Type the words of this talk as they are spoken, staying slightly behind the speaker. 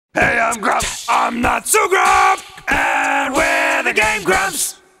I'm Grumps, I'm not so Grump, and we're the Game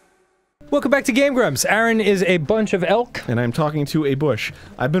Grumps! Welcome back to GameGrumps. Aaron is a bunch of elk. And I'm talking to a bush.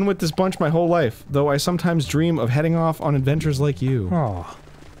 I've been with this bunch my whole life, though I sometimes dream of heading off on adventures like you. Oh,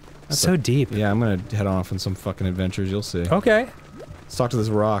 so deep. Yeah, I'm gonna head off on some fucking adventures, you'll see. Okay. Let's talk to this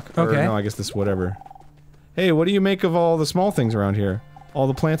rock. Okay. Or, no, I guess this whatever. Hey, what do you make of all the small things around here? All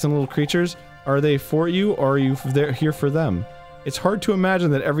the plants and little creatures? Are they for you, or are you here for them? It's hard to imagine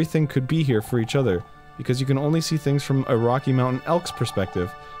that everything could be here for each other, because you can only see things from a Rocky Mountain elk's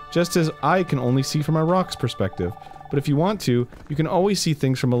perspective. Just as I can only see from a rock's perspective. But if you want to, you can always see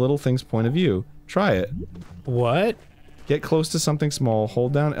things from a little thing's point of view. Try it. What? Get close to something small,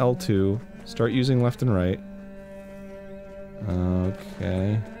 hold down L2, start using left and right.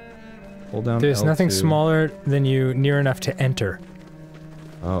 Okay. Hold down There's L2. nothing smaller than you near enough to enter.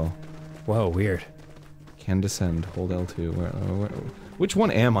 Oh. Whoa, weird. Can descend, hold L2. Which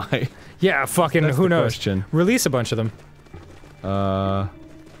one am I? Yeah, fucking That's who the knows. question. Release a bunch of them. Yeah,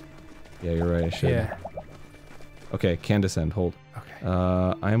 you're right, I should. Yeah. Okay, can descend, hold. Okay.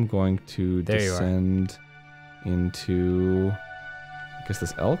 I am going to There descend into... I guess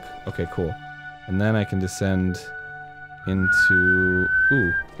this elk? Okay, cool. And then I can descend into...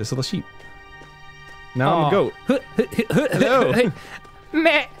 Ooh, this little sheep. Now I'm a goat. Hello!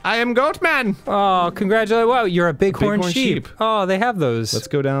 Meh. I am Goat Man! Oh, congratulations. Wow, you're a bighorn sheep. Oh, they have those. Let's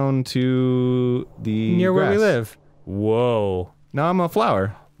go down to the near where we grass. live. Whoa. Now I'm a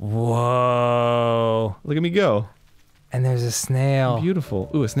flower. Whoa. Look at me go. And there's a snail.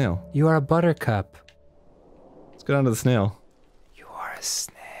 Beautiful. Ooh, a snail. You are a buttercup. Let's go down to the snail. You are a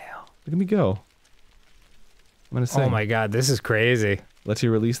snail. Look at me go. I'm gonna sing. Oh my god, this is crazy. Lets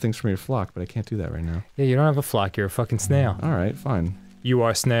you release things from your flock, but I can't do that right now. Yeah, you don't have a flock, you're a fucking snail. Alright, fine. You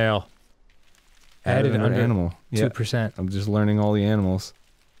are snail. Added under under animal. 2%. I'm just learning all the animals.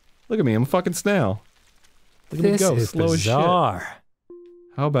 Look at me, I'm a fucking snail. Look at me This go, is slow bizarre. as shit.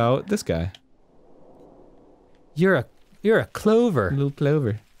 How about this guy? You're a clover. A little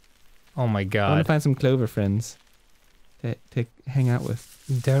clover. Oh my I wanna god. find some clover friends to hang out with.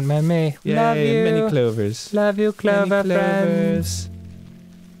 Don't mind me. Yay, Love you. many clovers. Love you, clover Many friends.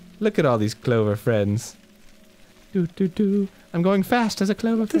 Look at all these clover friends. Do do do. I'm going fast as a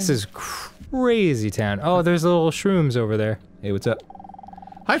clover friend. This is crazy town. Oh, there's little shrooms over there. Hey, what's up?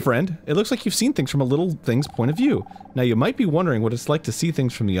 Hi, friend. It looks like you've seen things from a little thing's point of view. Now, you might be wondering what it's like to see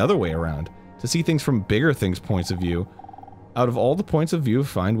things from the other way around. To see things from bigger things' points of view. Out of all the points of view,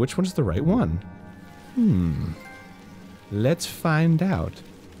 find which one's the right one. Let's find out.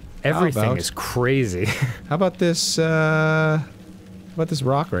 Everything is crazy. How about this, rock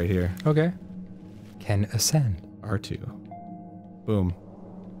right here? Okay. Can ascend. R2. Boom.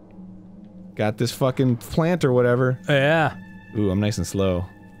 Got this fucking plant or whatever. Yeah. Ooh, I'm nice and slow.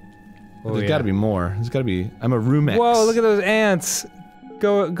 Oh, There's yeah. gotta be more. There's gotta be... I'm a Rumex. Whoa, look at those ants.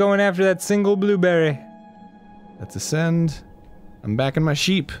 Going after that single blueberry. Let's ascend. I'm back in my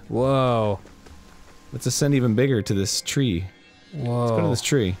sheep. Whoa. Let's ascend even bigger to this tree. Whoa. Let's go to this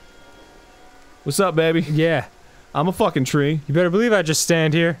tree. What's up, baby? Yeah. I'm a fucking tree. You better believe I just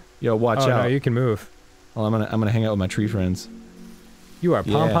stand here. Yo, watch Oh out. no, you can move. Well, I'm gonna hang out with my tree friends. You are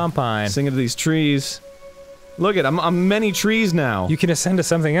Yeah. pom pine. Singing to these trees. Look at, I'm many trees now. You can ascend to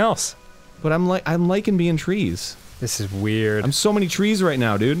something else. But I'm liking being trees. This is weird. I'm so many trees right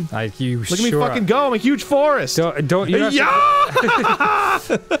now, dude. Like you Look at me fucking go. I'm a huge forest. Don't you have Yeah!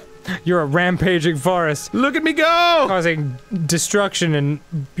 You're a rampaging forest, Look at me go! causing destruction and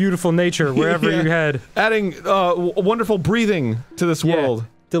beautiful nature wherever Yeah. you head. Adding wonderful breathing to this Yeah. world.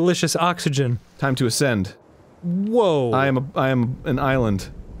 Delicious oxygen. Time to ascend. Whoa. I am an island.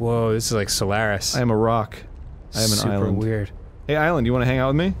 Whoa, this is like Solaris. I am a rock. I am an Super island. weird. Hey, island, you want to hang out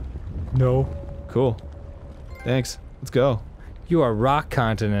with me? No. Cool. Thanks. Let's go. You are rock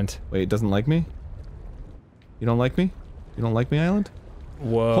continent. Wait, it doesn't like me? You don't like me? You don't like me, island?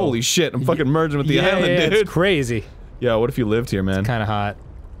 Whoa. Holy shit, I'm fucking merging with the island, yeah, dude. it's crazy. Yeah, what if you lived here, man? Kind of hot.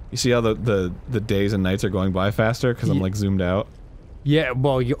 You see how the days and nights are going by faster? Because I'm, like, zoomed out? Yeah,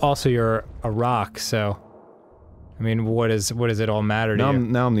 well, you're a rock, so... I mean, what does it all matter to you?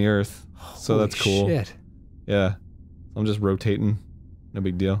 Now I'm the earth. So Holy that's cool. Shit. Yeah. I'm just rotating. No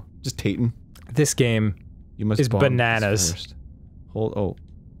big deal. Just tating. This game You must is bomb this bananas. first. Hold. Oh,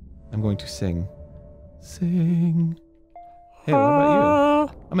 I'm going to sing. Sing. Hey, what about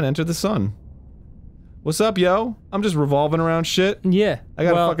you? I'm gonna enter the sun. What's up, yo? I'm just revolving around shit. Yeah. I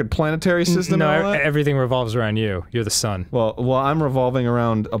got a fucking planetary system No, and all that. everything revolves around you. You're the sun. Well, I'm revolving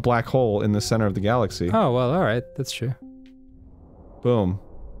around a black hole in the center of the galaxy. Oh, well, alright. That's true. Boom.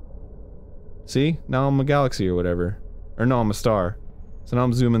 See? Now I'm a galaxy or whatever. Or no, I'm a star. So now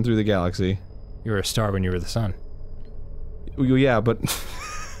I'm zooming through the galaxy. You were a star when you were the sun. Well, yeah, but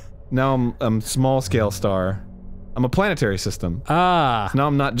now I'm small-scale star. I'm a planetary system. Ah! So now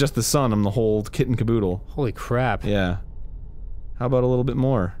I'm not just the sun, I'm the whole kit and caboodle. Holy crap. Yeah. How about a little bit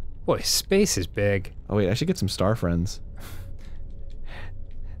more? Boy, space is big. Oh wait, I should get some star friends.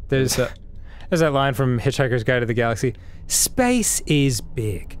 There's that line from Hitchhiker's Guide to the Galaxy. Space is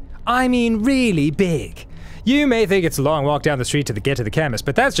big. I mean really big. You may think it's a long walk down the street to get to the chemist,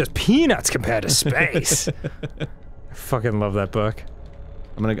 but that's just peanuts compared to space. I fucking love that book.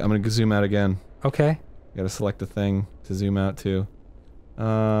 I'm gonna zoom out again. Okay. Gotta select a thing to zoom out to.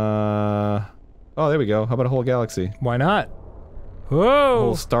 Oh, there we go. How about a whole galaxy? Why not? A Whoa!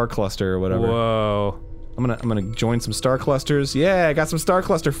 whole star cluster or whatever. Whoa. I'm gonna join some star clusters. Yeah, I got some star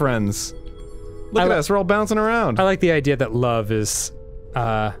cluster friends. Look at us, we're all bouncing around. I like the idea that love is,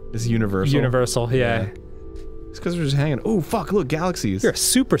 It's universal. universal, yeah. It's because we're just hanging. Oh, fuck, look, galaxies. You're a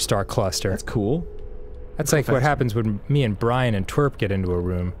superstar cluster. That's cool. That's like what happens when me and Brian and Twerp get into a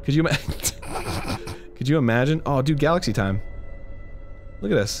room. Could you Could you imagine? Oh, dude, galaxy time. Look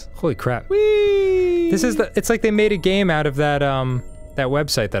at this. Holy crap. Whee! This is it's like they made a game out of that, that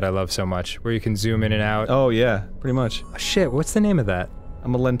website that I love so much, where you can zoom in and out. Oh, yeah, pretty much. Oh, shit, what's the name of that?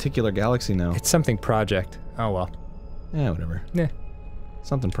 I'm a lenticular galaxy now. It's something project. Oh well. Yeah, whatever. Yeah.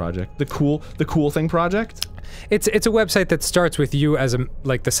 Something project. The cool thing project? It's a website that starts with you as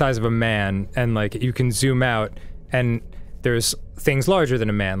like the size of a man, and like you can zoom out and there's things larger than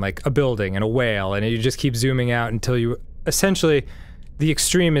a man, like a building and a whale, and you just keep zooming out until you essentially the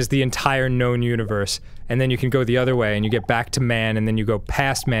extreme is the entire known universe, and then you can go the other way and you get back to man, and then you go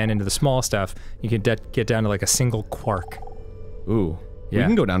past man into the small stuff. You can get down to like a single quark. Ooh. Yeah. We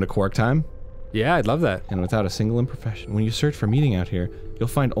can go down to quark time. Yeah, I'd love that. And without a single imperfection. When you search for meaning out here, you'll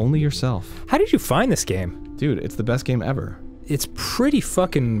find only yourself. How did you find this game? Dude, it's the best game ever. It's pretty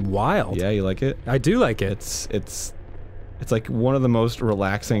fucking wild. Yeah, you like it? I do like it. It's like one of the most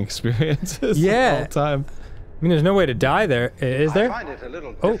relaxing experiences Yeah. of all time. I mean, there's no way to die there, is there? I find it a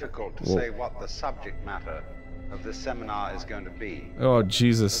little difficult to say what the subject matter of this seminar is going to be. Oh,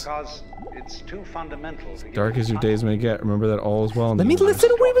 Jesus. Because it's too fundamental to Dark as your days may get, remember that all is well in Let me listen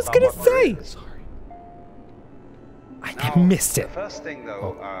to what he was gonna say! Sorry. I missed it. The first thing,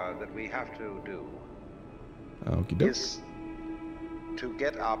 though, that we have to do Okie doke. is to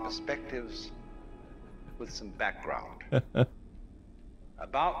get our perspectives with some background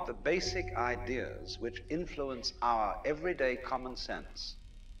about the basic ideas which influence our everyday common sense,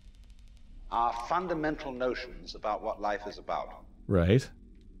 our fundamental notions about what life is about. Right.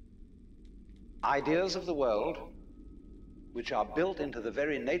 Ideas of the world which are built into the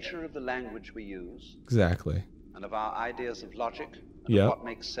very nature of the language we use, Exactly. and of our ideas of logic and Yep. of what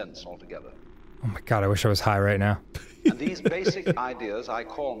makes sense altogether. Oh my god, I wish I was high right now. And these basic ideas I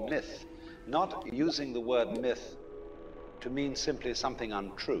call myth, not using the word myth to mean simply something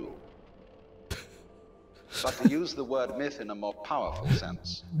untrue, but to use the word myth in a more powerful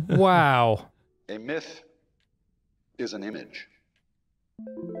sense. Wow. A myth is an image.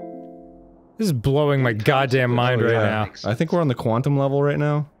 This is blowing my goddamn mind right now. I think we're on the quantum level right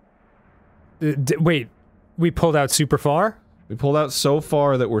now. Wait, we pulled out super far? We pulled out so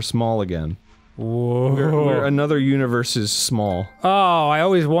far that we're small again. Whoa. We're another universe is small. Oh, I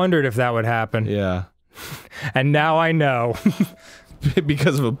always wondered if that would happen. Yeah. And now I know.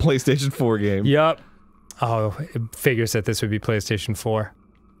 Because of a PlayStation 4 game. Yup. Oh, it figures that this would be PlayStation 4.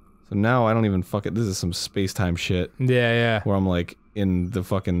 So now I don't even fuck it. This is some space-time shit. Yeah, yeah. Where I'm like in the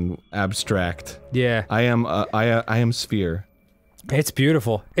fucking abstract. Yeah. I am sphere. It's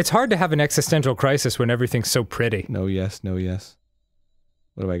beautiful. It's hard to have an existential crisis when everything's so pretty. No yes, no yes.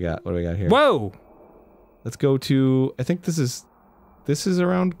 What do I got? What do I got here? Whoa! Let's go to, I think this is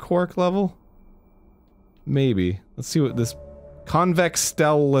around quark level? Maybe. Let's see what this, convex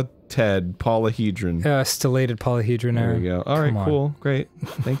stellatid polyhedron. Stellated polyhedron There error. we go. Alright, cool. Great.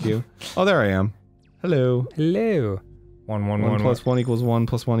 Thank you. Oh, there I am. Hello. Hello. 1, 1, 1, 1 plus 1 equals 1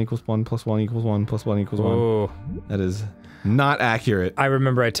 plus 1 equals 1 plus 1 equals 1 plus 1 equals 1. Oh. That is not accurate. I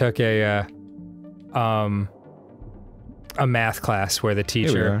remember I took a math class where the Here we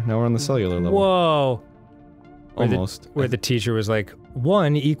teacher... are. Now we're on the cellular level. Whoa! Almost. Where the teacher was like,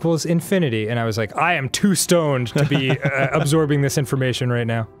 1 equals infinity, and I was like, I am too stoned to be absorbing this information right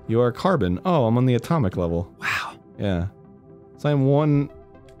now. You are carbon. Oh, I'm on the atomic level. Wow. Yeah. So I'm 1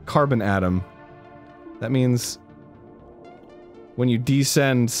 carbon atom. That means when you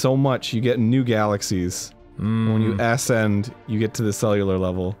descend so much, you get new galaxies. When you ascend, you get to the cellular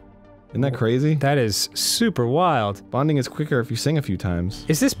level. Isn't that crazy? That is super wild. Bonding is quicker if you sing a few times.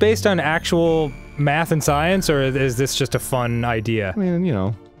 Is this based on actual math and science, or is this just a fun idea? I mean, you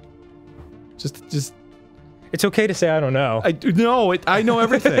know, just. It's okay to say I don't know. I know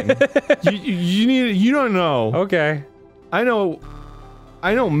everything. You don't know. Okay. I know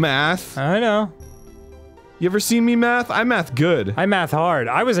math. I know. You ever seen me math? I math good. I math hard.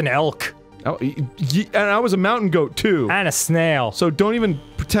 I was an elk. Oh, and I was a mountain goat too. And a snail. So don't even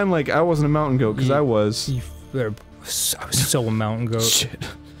pretend like I wasn't a mountain goat, because I was. I was so a mountain goat. Shit.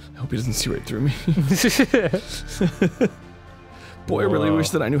 I hope he doesn't see right through me. Boy, I really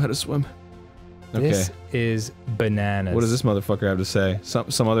wish that I knew how to swim. Okay. This is bananas. What does this motherfucker have to say?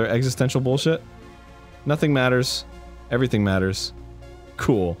 Some other existential bullshit? Nothing matters. Everything matters.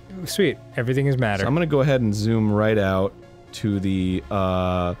 Cool. Sweet. Everything is matter. So I'm gonna go ahead and zoom right out to the,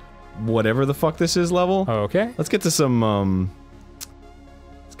 whatever the fuck this is level. Okay. Let's get to some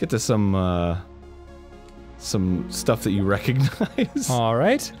stuff that you recognize.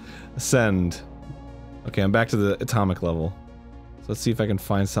 Alright. Ascend. Okay, I'm back to the atomic level. So let's see if I can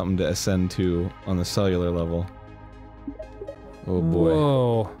find something to ascend to on the cellular level. Oh boy.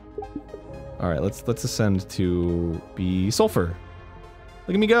 Whoa. Alright, let's ascend to be sulfur.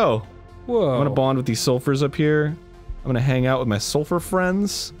 Look at me go. Whoa. I'm gonna bond with these sulfurs up here. I'm gonna hang out with my sulfur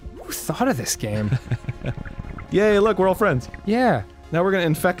friends. Who thought of this game? Yay, look, we're all friends. Yeah. Now we're gonna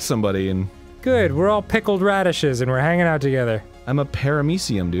infect somebody and... Good. We're all pickled radishes and we're hanging out together. I'm a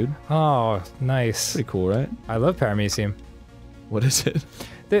paramecium, dude. Oh, nice. Pretty cool, right? I love paramecium. What is it?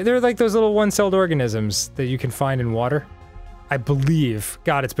 They're like those little one-celled organisms that you can find in water. I believe.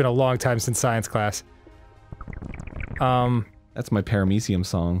 God, it's been a long time since science class. That's my paramecium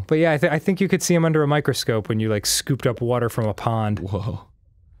song. But yeah, I think you could see them under a microscope when you like scooped up water from a pond. Whoa.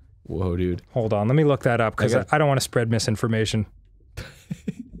 Whoa, dude. Hold on, let me look that up because I don't want to spread misinformation.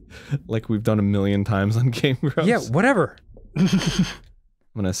 Like we've done a million times on GameGrumps. Yeah, whatever. I'm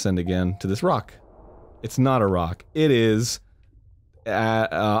gonna ascend again to this rock. It's not a rock. It is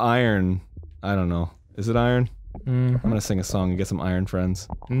iron. I don't know. Is it iron? I'm gonna sing a song and get some iron friends.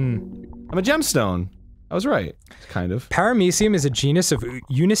 I'm a gemstone. I was right. Kind of. Paramecium is a genus of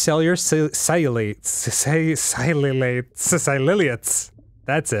unicellular sililiates.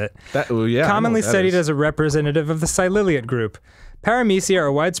 That's it. Oh yeah. Commonly studied as a representative of the sililiate group. Paramecia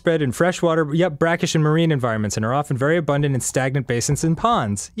are widespread in freshwater, yet brackish and marine environments, and are often very abundant in stagnant basins and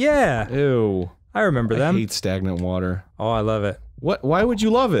ponds. Yeah. Ew. I remember them. I hate stagnant water. Oh, I love it. What? Why would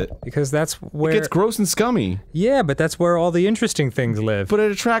you love it? Because that's where... It gets gross and scummy. Yeah, but that's where all the interesting things live. But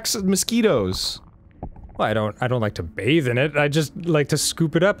it attracts mosquitoes. Well, I don't like to bathe in it. I just like to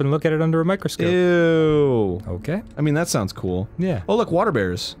scoop it up and look at it under a microscope. Ew. Okay. I mean, that sounds cool. Yeah. Oh, look, water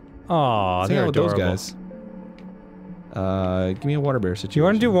bears. Aw, Hang they're out with adorable. those guys. Give me a water bear situation. Do you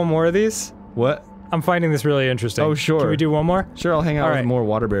want to do one more of these? What? I'm finding this really interesting. Oh, sure. Can we do one more? Sure, I'll hang out with more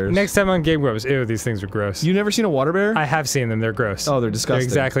water bears. Next time on GameGrumps. Ew, these things are gross. You never seen a water bear? I have seen them. They're gross. Oh, they're disgusting. They're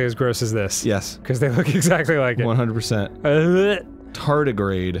exactly as gross as this. Yes. Because they look exactly like it. 100%.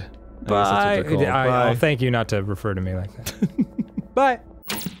 Tardigrade. Bye. Bye. I'll thank you not to refer to me like that. Bye.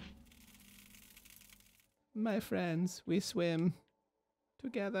 My friends, we swim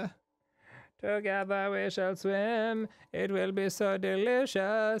together. Together we shall swim. It will be so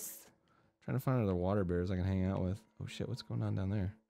delicious. Trying to find other water bears I can hang out with. Oh shit, what's going on down there?